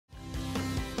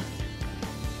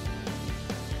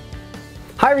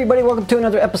Hi everybody, welcome to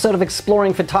another episode of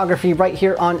Exploring Photography right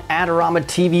here on Adorama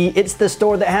TV. It's the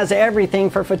store that has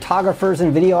everything for photographers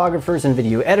and videographers and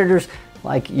video editors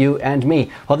like you and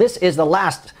me. Well, this is the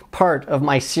last part of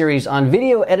my series on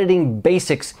video editing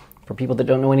basics for people that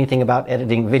don't know anything about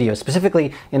editing video,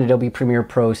 specifically in Adobe Premiere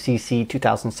Pro CC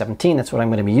 2017. That's what I'm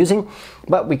going to be using.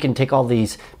 But we can take all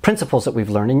these principles that we've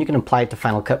learned and you can apply it to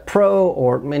Final Cut Pro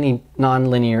or any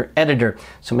non-linear editor.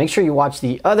 So make sure you watch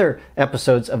the other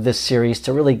episodes of this series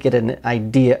to really get an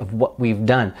idea of what we've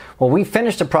done. Well, we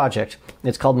finished a project.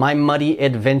 It's called My Muddy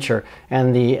Adventure.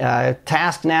 And the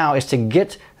task now is to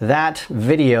get that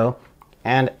video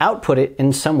and output it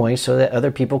in some way so that other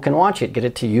people can watch it. Get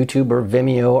it to YouTube or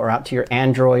Vimeo or out to your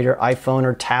Android or iPhone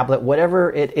or tablet,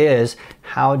 whatever it is.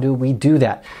 How do we do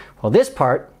that? Well, this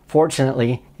part,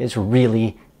 fortunately, is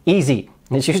really easy.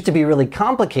 It used to be really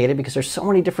complicated because there's so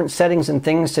many different settings and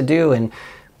things to do, and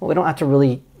well, we don't have to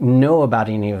really know about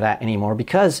any of that anymore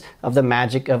because of the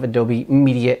magic of Adobe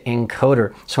Media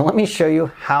Encoder. So let me show you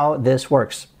how this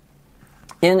works.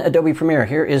 In Adobe Premiere,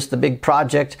 here is the big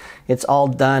project. It's all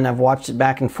done. I've watched it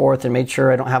back and forth and made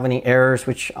sure I don't have any errors,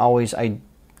 which always I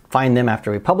find them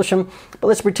after we publish them. But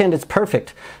let's pretend it's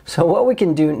perfect. So what we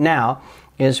can do now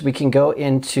is we can go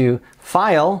into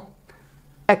File,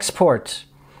 Export.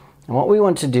 And what we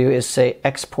want to do is say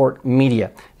Export Media.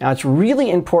 Now it's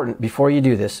really important before you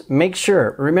do this, make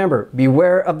sure, remember,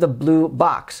 beware of the blue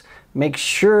box. Make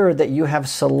sure that you have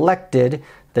selected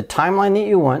the timeline that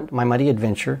you want, My Muddy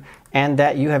Adventure, and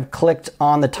that you have clicked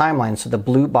on the timeline so the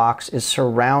blue box is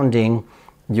surrounding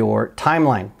your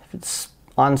timeline. If it's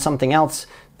on something else,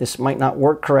 this might not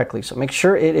work correctly. So make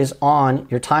sure it is on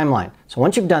your timeline. So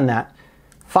once you've done that,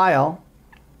 File,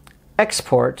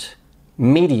 Export,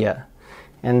 Media.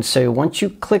 And so once you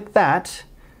click that,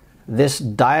 this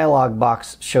dialog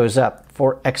box shows up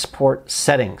for export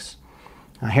settings.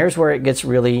 Now here's where it gets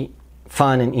really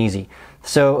fun and easy.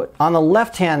 So on the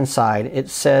left-hand side, it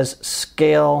says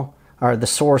scale or the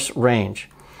source range.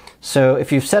 So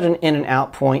if you've set an in and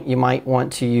out point, you might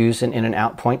want to use an in and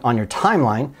out point on your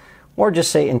timeline, or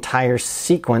just say entire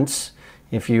sequence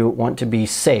if you want to be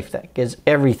safe. That gives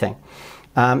everything.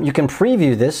 You can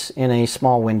preview this in a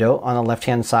small window on the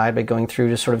left-hand side by going through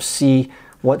to sort of see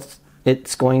what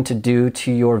it's going to do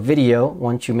to your video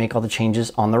once you make all the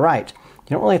changes on the right.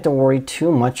 You don't really have to worry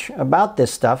too much about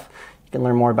this stuff. You can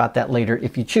learn more about that later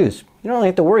if you choose. You don't really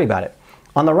have to worry about it.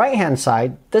 On the right-hand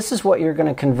side, this is what you're going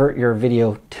to convert your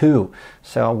video to.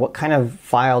 So what kind of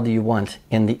file do you want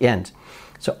in the end?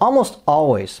 So almost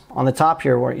always on the top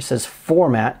here where it says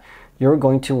format, you're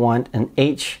going to want an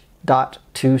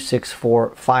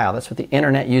H.264 file. That's what the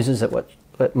internet uses, what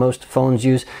most phones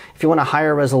use. If you want a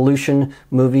higher resolution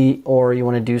movie or you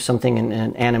want to do something in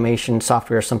an animation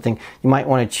software or something, you might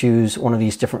want to choose one of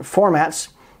these different formats.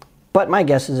 But my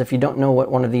guess is if you don't know what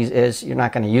one of these is, you're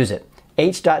not going to use it.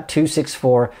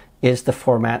 H.264 is the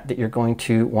format that you're going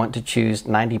to want to choose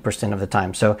 90% of the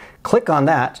time. So click on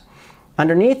that.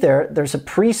 Underneath there, there's a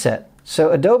preset.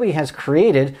 So Adobe has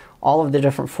created all of the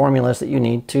different formulas that you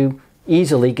need to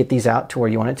easily get these out to where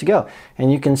you want it to go.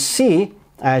 And you can see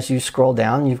as you scroll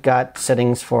down, you've got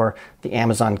settings for the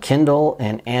Amazon Kindle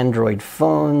and Android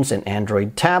phones and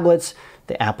Android tablets,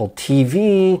 the Apple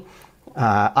TV,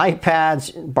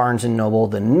 iPads, Barnes & Noble,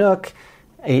 the Nook,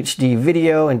 HD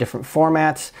video in different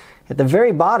formats. At the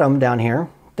very bottom down here,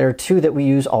 there are two that we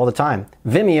use all the time.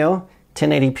 Vimeo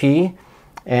 1080p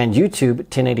and YouTube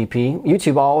 1080p.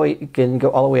 YouTube can go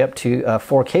all the way up to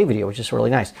 4K video, which is really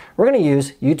nice. We're going to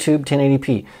use YouTube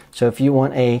 1080p. So if you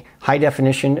want a high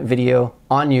definition video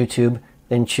on YouTube,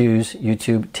 then choose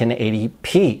YouTube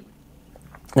 1080p.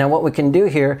 Now what we can do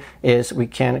here is we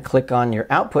can click on your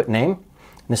output name.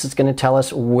 This is going to tell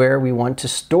us where we want to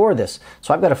store this.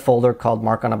 So I've got a folder called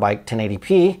Mark on a Bike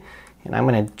 1080p, and I'm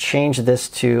going to change this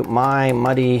to My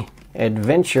Muddy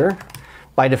Adventure.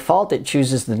 By default, it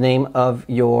chooses the name of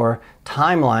your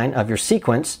timeline, of your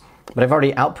sequence, but I've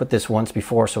already output this once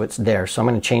before, so it's there. So I'm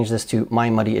going to change this to My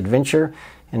Muddy Adventure.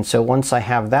 And so once I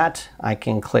have that, I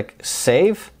can click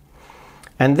Save.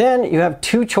 And then you have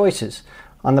two choices.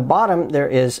 On the bottom, there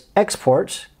is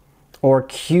Export or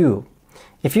Queue.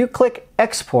 If you click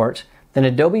Export, then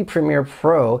Adobe Premiere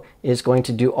Pro is going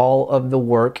to do all of the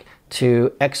work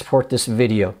to export this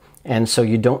video. And so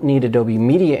you don't need Adobe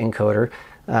Media Encoder.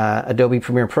 Adobe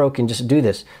Premiere Pro can just do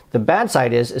this. The bad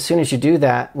side is, as soon as you do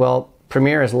that, well,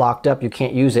 Premiere is locked up. You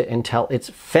can't use it until it's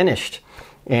finished.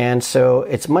 And so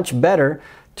it's much better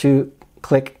to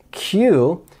click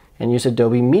Queue and use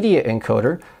Adobe Media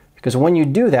Encoder, because when you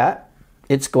do that,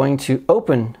 it's going to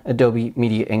open Adobe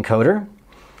Media Encoder.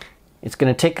 It's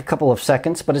going to take a couple of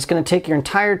seconds, but it's going to take your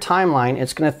entire timeline.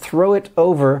 It's going to throw it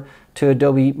over to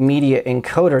Adobe Media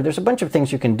Encoder. There's a bunch of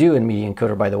things you can do in Media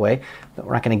Encoder, by the way, but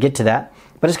we're not going to get to that.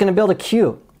 But it's going to build a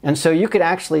queue. And so you could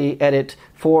actually edit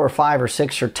 4 or 5 or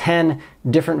 6 or 10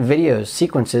 different videos,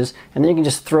 sequences, and then you can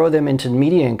just throw them into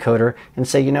Media Encoder and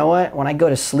say, you know what, when I go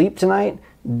to sleep tonight,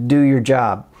 do your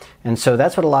job. And so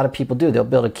that's what a lot of people do. They'll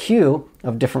build a queue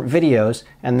of different videos,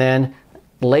 and then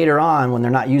later on, when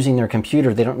they're not using their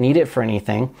computer, they don't need it for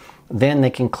anything, then they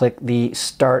can click the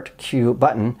Start Queue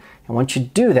button. And once you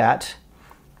do that,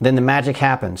 then the magic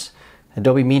happens.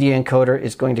 Adobe Media Encoder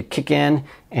is going to kick in,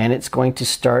 and it's going to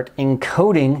start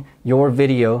encoding your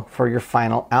video for your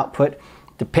final output.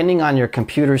 Depending on your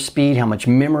computer speed, how much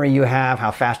memory you have, how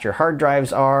fast your hard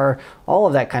drives are, all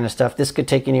of that kind of stuff, this could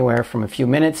take anywhere from a few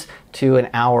minutes to an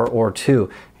hour or two.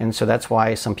 And so that's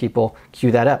why some people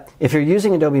queue that up. If you're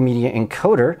using Adobe Media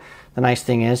Encoder, the nice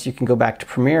thing is you can go back to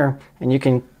Premiere and you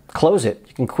can close it.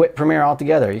 You can quit Premiere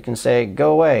altogether. You can say,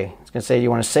 go away. It's going to say,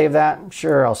 you want to save that?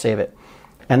 Sure, I'll save it.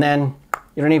 And then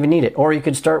you don't even need it. Or you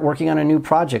could start working on a new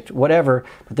project, whatever.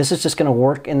 But this is just going to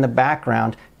work in the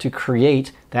background to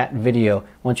create that video.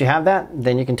 Once you have that,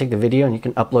 then you can take the video and you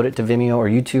can upload it to Vimeo or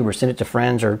YouTube or send it to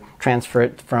friends or transfer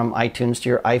it from iTunes to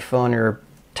your iPhone or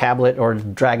tablet or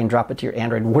drag and drop it to your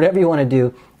Android. Whatever you want to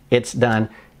do, it's done.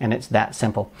 And it's that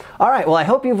simple. All right, well, I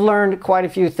hope you've learned quite a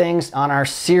few things on our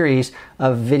series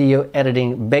of video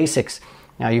editing basics.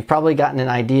 Now, you've probably gotten an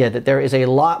idea that there is a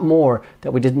lot more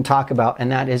that we didn't talk about,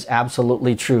 and that is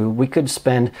absolutely true. We could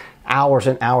spend hours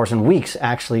and hours and weeks,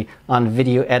 actually, on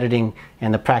video editing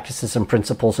and the practices and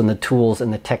principles and the tools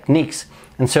and the techniques.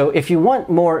 And so if you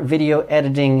want more video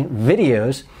editing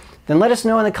videos, then let us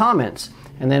know in the comments.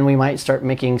 And then we might start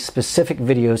making specific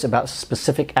videos about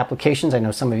specific applications. I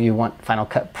know some of you want Final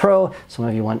Cut Pro, some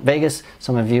of you want Vegas,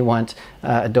 some of you want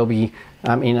Adobe,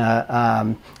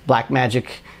 Blackmagic,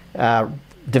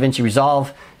 DaVinci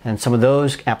Resolve, and some of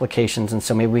those applications. And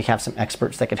so maybe we have some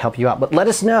experts that could help you out. But let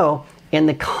us know in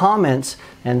the comments.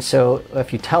 And so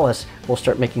if you tell us, we'll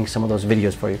start making some of those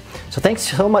videos for you. So thanks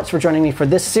so much for joining me for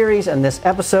this series and this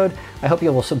episode. I hope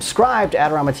you will subscribe to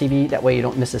Adorama TV. That way you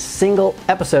don't miss a single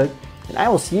episode. And I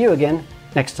will see you again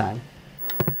next time.